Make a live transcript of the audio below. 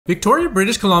Victoria,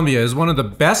 British Columbia is one of the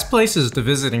best places to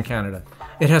visit in Canada.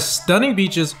 It has stunning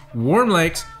beaches, warm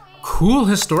lakes, cool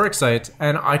historic sites,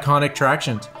 and iconic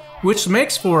attractions, which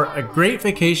makes for a great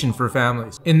vacation for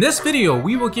families. In this video,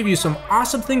 we will give you some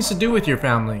awesome things to do with your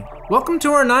family. Welcome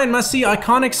to our 9 must-see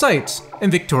iconic sites in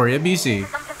Victoria, BC.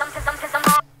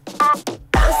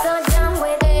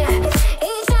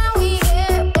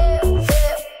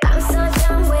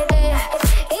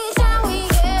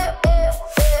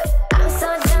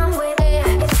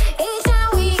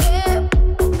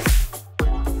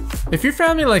 If your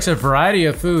family likes a variety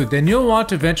of food, then you'll want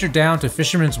to venture down to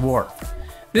Fisherman's Wharf.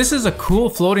 This is a cool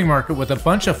floating market with a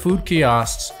bunch of food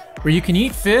kiosks where you can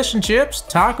eat fish and chips,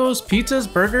 tacos,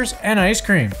 pizzas, burgers, and ice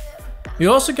cream.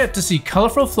 You also get to see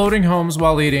colorful floating homes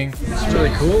while eating. It's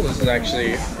really cool. This is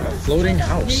actually a floating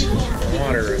house on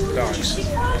water with dogs.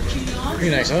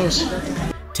 Pretty nice house.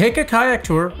 Take a kayak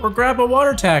tour or grab a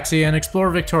water taxi and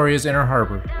explore Victoria's inner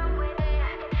harbor.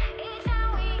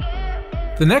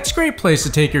 The next great place to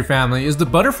take your family is the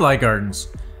Butterfly Gardens.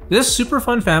 This super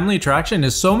fun family attraction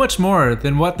is so much more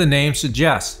than what the name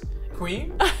suggests.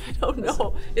 Queen? I don't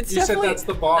know. It's You said that's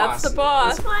the boss. That's the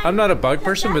boss. I'm not a bug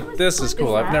person, but this is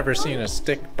cool. I've never seen a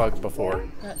stick bug before.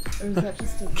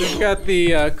 We've got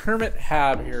the Kermit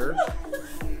Hab here.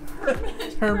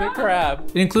 Hermit crab.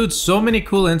 It includes so many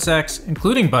cool insects,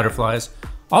 including butterflies,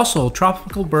 also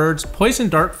tropical birds, poison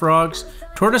dart frogs,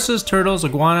 tortoises, turtles,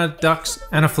 iguana, ducks,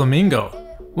 and a flamingo.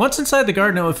 Once inside the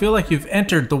garden, it will feel like you've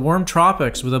entered the warm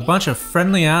tropics with a bunch of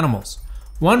friendly animals.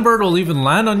 One bird will even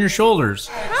land on your shoulders.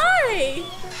 Hi!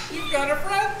 You've got a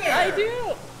friend there! I do!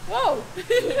 Whoa!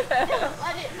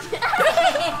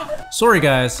 Sorry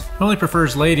guys, it only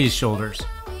prefers ladies' shoulders.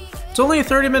 It's only a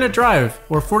 30-minute drive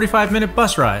or 45-minute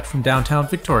bus ride from downtown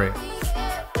Victoria.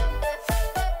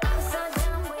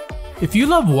 If you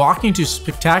love walking to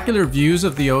spectacular views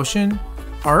of the ocean,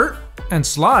 art, and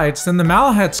slides, then the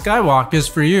Malahat Skywalk is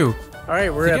for you.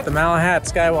 Alright, we're at the Malahat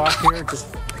Skywalk here.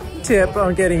 Just tip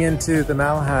on getting into the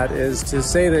Malahat is to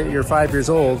say that you're 5 years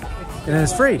old and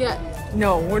it's free. Yeah.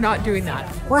 No, we're not doing that.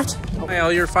 What?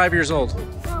 Well, you're 5 years old.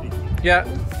 Yeah,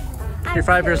 you're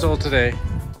 5 years old today.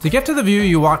 To get to the view,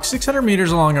 you walk 600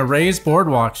 meters along a raised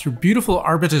boardwalk through beautiful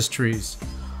arbutus trees.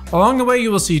 Along the way,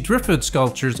 you will see driftwood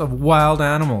sculptures of wild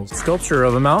animals. Sculpture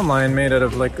of a mountain lion made out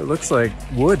of it looks like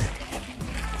wood.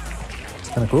 It's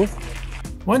kind of cool.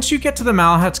 Once you get to the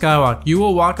Malahat Skywalk, you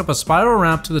will walk up a spiral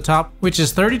ramp to the top, which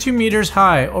is 32 meters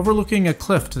high, overlooking a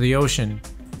cliff to the ocean.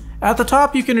 At the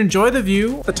top, you can enjoy the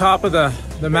view at the top of the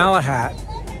Malahat.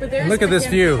 And look at this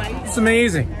view. It's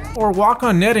amazing. Or walk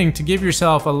on netting to give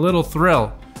yourself a little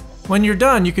thrill. When you're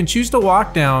done, you can choose to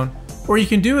walk down, or you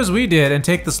can do as we did and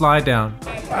take the slide down.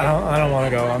 I don't want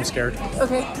to go. I'm scared.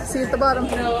 Okay, see you at the bottom.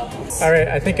 All right,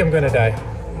 I think I'm gonna die.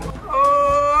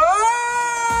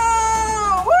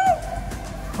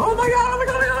 Oh my god, oh my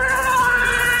god, oh my god,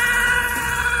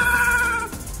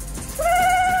 oh my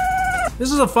god!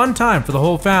 This is a fun time for the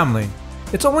whole family.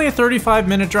 It's only a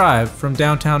 35-minute drive from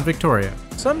downtown Victoria.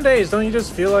 Some days, don't you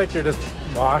just feel like you're just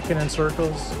walking in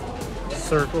circles?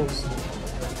 Circles.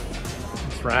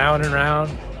 Just round and round.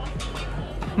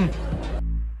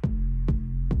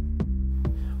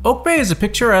 Oak Bay is a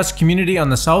picturesque community on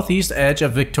the southeast edge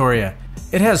of Victoria.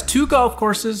 It has 2 golf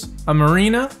courses, a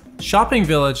marina, shopping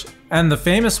village, and the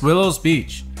famous Willows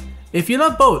Beach. If you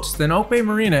love boats, then Oak Bay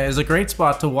Marina is a great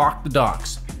spot to walk the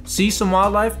docks, see some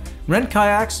wildlife, rent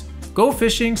kayaks, go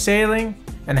fishing, sailing,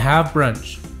 and have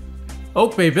brunch.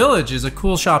 Oak Bay Village is a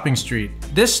cool shopping street.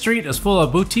 This street is full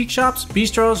of boutique shops,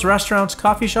 bistros, restaurants,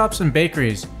 coffee shops, and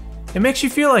bakeries. It makes you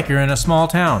feel like you're in a small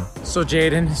town. So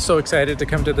Jaden is so excited to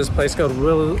come to this place called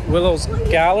Willow's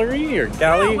Gallery or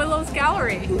Galley? Yeah, Willow's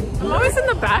Gallery. I'm always in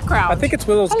the background. I think it's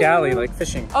Willow's Galley, like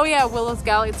fishing. Oh yeah, Willow's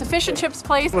Galley. It's a fish and chips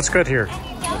place. What's good here?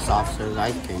 The soft serve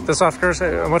ice cream. The soft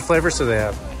serve, what flavors do they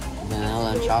have?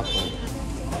 Vanilla and chocolate.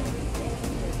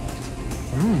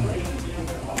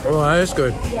 Oh, that is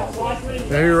good.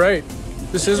 Yeah, you're right.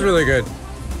 This is really good.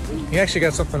 You actually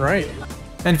got something right.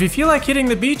 And if you feel like hitting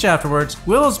the beach afterwards,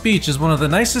 Willows Beach is one of the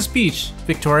nicest beaches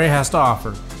Victoria has to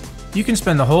offer. You can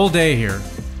spend the whole day here.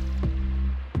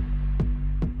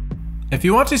 If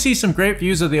you want to see some great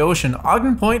views of the ocean,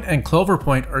 Ogden Point and Clover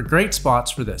Point are great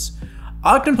spots for this.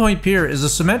 Ogden Point Pier is a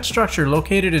cement structure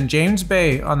located in James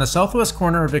Bay on the southwest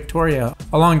corner of Victoria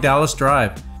along Dallas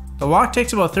Drive. The walk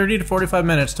takes about 30 to 45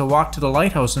 minutes to walk to the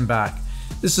lighthouse and back.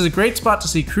 This is a great spot to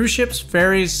see cruise ships,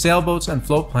 ferries, sailboats, and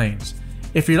float planes.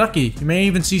 If you're lucky, you may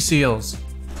even see seals.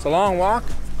 It's a long walk,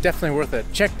 definitely worth it.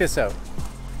 Check this out.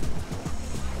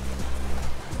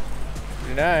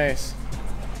 Pretty nice.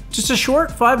 Just a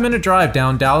short 5-minute drive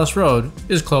down Dallas Road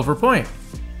is Clover Point.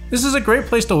 This is a great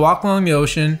place to walk along the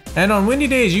ocean, and on windy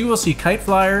days you will see kite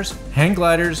flyers, hang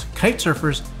gliders, kite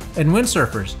surfers, and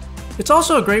windsurfers. It's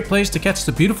also a great place to catch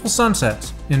the beautiful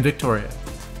sunsets in Victoria.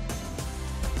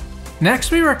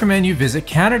 Next, we recommend you visit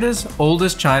Canada's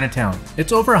oldest Chinatown.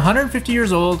 It's over 150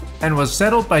 years old and was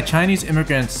settled by Chinese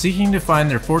immigrants seeking to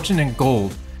find their fortune in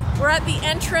gold. We're at the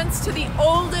entrance to the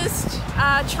oldest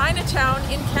Chinatown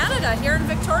in Canada, here in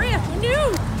Victoria. Who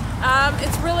knew?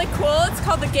 It's really cool. It's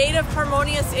called the Gate of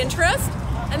Harmonious Interest,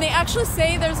 and they actually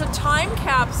say there's a time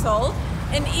capsule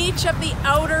in each of the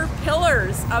outer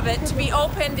pillars of it to be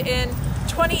opened in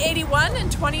 2081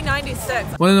 and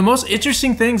 2096. One of the most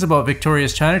interesting things about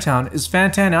Victoria's Chinatown is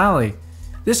Fantan Alley.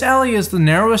 This alley is the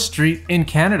narrowest street in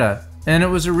Canada, and it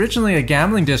was originally a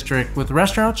gambling district with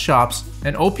restaurants, shops,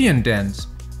 and opium dens.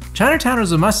 Chinatown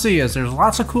is a must-see as there's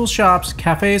lots of cool shops,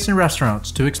 cafes, and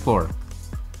restaurants to explore.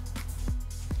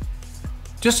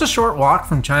 Just a short walk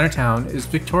from Chinatown is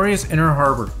Victoria's Inner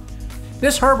Harbour.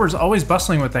 This harbour is always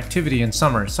bustling with activity in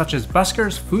summer, such as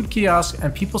buskers, food kiosks,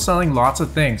 and people selling lots of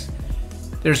things.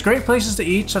 There's great places to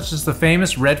eat, such as the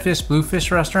famous Redfish Bluefish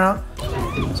restaurant.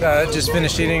 So I just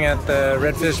finished eating at the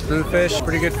Redfish Bluefish.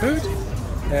 Pretty good food.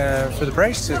 For the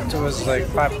price, it was like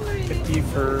 $5.50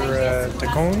 for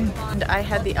tacon. And I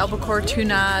had the albacore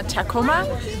tuna tacoma,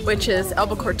 which is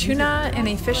albacore tuna in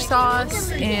a fish sauce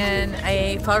in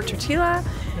a flour tortilla.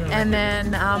 And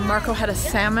then Marco had a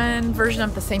salmon version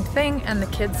of the same thing, and the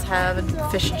kids had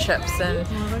fish and chips, and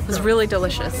it was really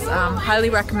delicious. Highly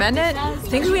recommend it. I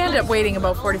think we ended up waiting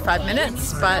about 45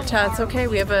 minutes, but it's okay.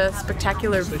 We have a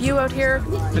spectacular view out here.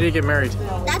 How do you get married?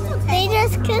 They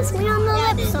just kissed me on the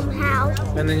lips somehow.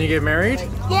 And then you get married?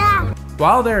 Yeah.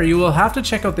 While there, you will have to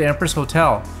check out the Empress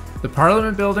Hotel, the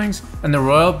Parliament Buildings, and the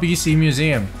Royal BC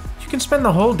Museum. You can spend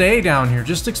the whole day down here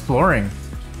just exploring.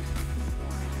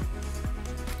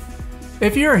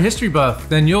 If you're a history buff,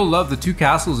 then you'll love the two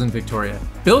castles in Victoria.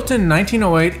 Built in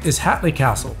 1908 is Hatley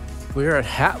Castle. We're at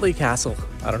Hatley Castle.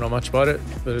 I don't know much about it,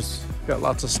 but it's got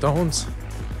lots of stones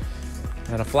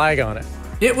and a flag on it.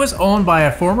 It was owned by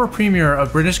a former Premier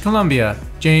of British Columbia,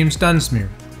 James Dunsmuir.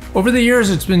 Over the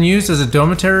years, it's been used as a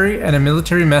dormitory and a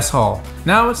military mess hall.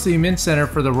 Now it's the admin center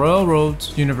for the Royal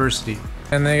Roads University.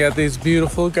 And they got these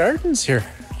beautiful gardens here.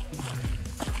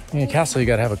 In a castle, you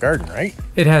gotta have a garden, right?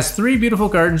 It has 3 beautiful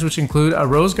gardens, which include a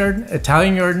rose garden,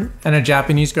 Italian garden, and a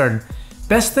Japanese garden.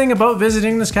 Best thing about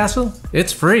visiting this castle?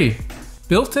 It's free.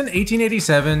 Built in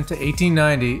 1887 to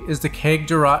 1890 is the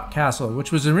Kegjarot Castle,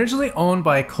 which was originally owned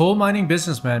by coal mining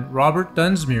businessman Robert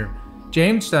Dunsmuir,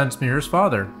 James Dunsmuir's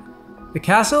father. The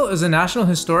castle is a National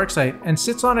Historic Site and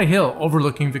sits on a hill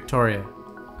overlooking Victoria.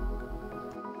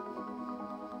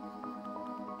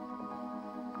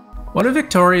 One of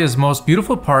Victoria's most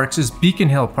beautiful parks is Beacon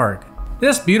Hill Park.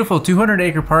 This beautiful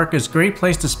 200-acre park is a great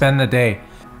place to spend the day.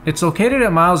 It's located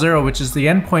at mile 0, which is the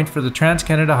end point for the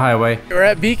Trans-Canada Highway. We're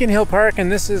at Beacon Hill Park, and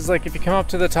this is like, if you come up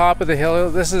to the top of the hill,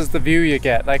 this is the view you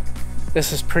get. Like,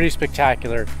 this is pretty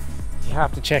spectacular. You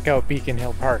have to check out Beacon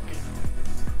Hill Park.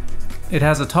 It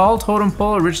has a tall totem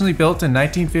pole originally built in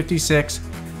 1956.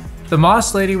 The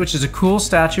Moss Lady, which is a cool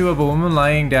statue of a woman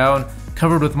lying down,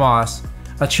 covered with moss.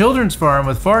 A children's farm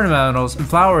with farm animals and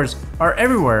flowers are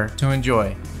everywhere to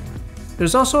enjoy.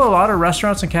 There's also a lot of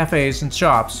restaurants and cafes and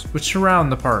shops which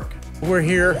surround the park. We're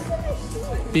here,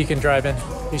 Beacon Drive-In.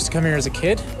 I used to come here as a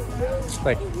kid,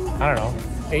 like, I don't know,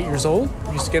 8 years old.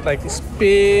 I used to get like these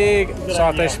big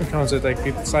soft ice cream cones that like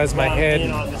the size of my head.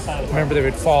 And I remember they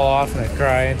would fall off and I'd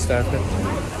cry and stuff.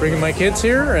 But bringing my kids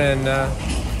here, and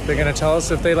they're gonna tell us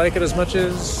if they like it as much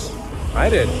as I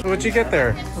did. What'd you get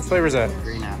there? What flavor is that?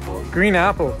 Green apple. Green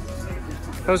apple.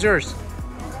 How's yours?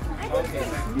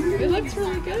 It looks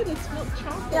really good. It's milk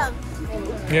chocolate.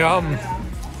 Yum.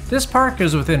 This park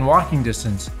is within walking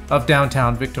distance of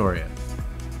downtown Victoria.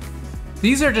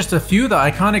 These are just a few of the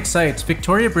iconic sites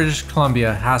Victoria, British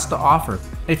Columbia has to offer.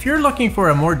 If you're looking for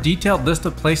a more detailed list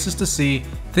of places to see,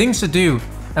 things to do,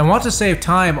 and want to save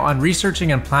time on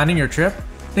researching and planning your trip,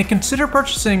 then consider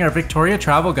purchasing our Victoria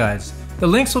travel guides. The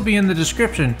links will be in the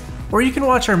description, or you can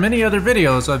watch our many other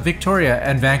videos of Victoria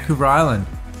and Vancouver Island.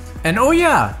 And oh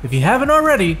yeah, if you haven't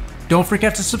already, don't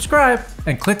forget to subscribe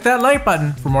and click that like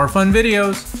button for more fun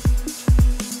videos.